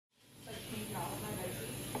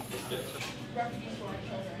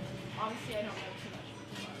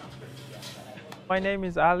My name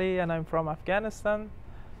is Ali and I'm from Afghanistan.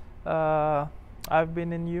 I've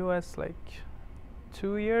been in US like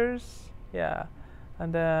 2 years, yeah,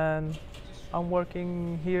 and then I'm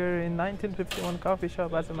working here in 1951 coffee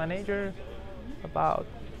shop as a manager about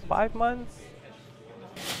 5 months.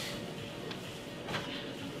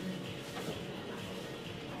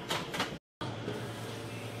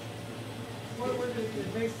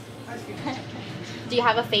 Do you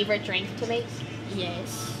have a favorite drink to make?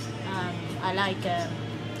 Yes, I like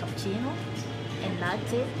cappuccino and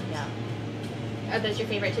latte. Yeah. Are those your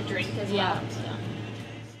favorite to drink as Yeah. well? Yeah.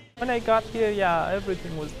 When I got here, yeah,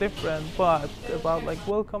 everything was different, but about like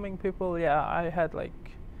welcoming people, yeah, I had like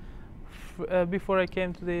before I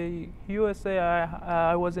came to the USA,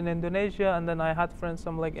 I was in Indonesia, and then I had friends,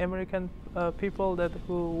 some like American people that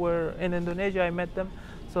who were in Indonesia. I met them,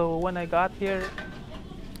 so when I got here,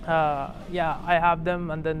 yeah, I have them,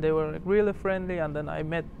 and then they were really friendly, and then I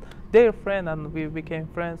met their friend, and we became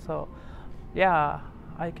friends. So, yeah,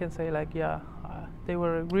 I can say like yeah, they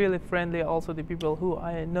were really friendly. Also, the people who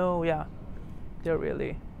I know, yeah, they're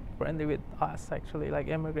really friendly with us. Actually, like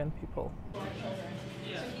immigrant people.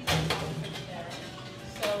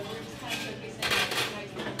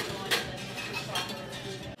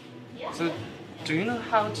 So, do you know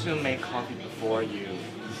how to make coffee before you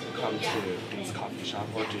come to this coffee shop,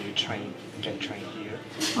 or do you get trained here?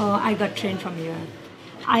 Oh, I got trained from here.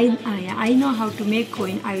 I know how to make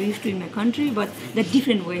coin. I used to in my country, but the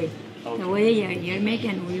different way. Okay. The way here make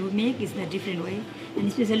and we make is the different way. And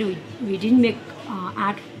especially we didn't make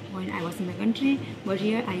art when I was in my country, but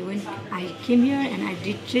here I came here and I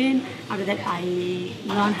did train. After that, I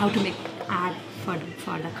learned how to make art for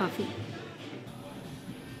the coffee.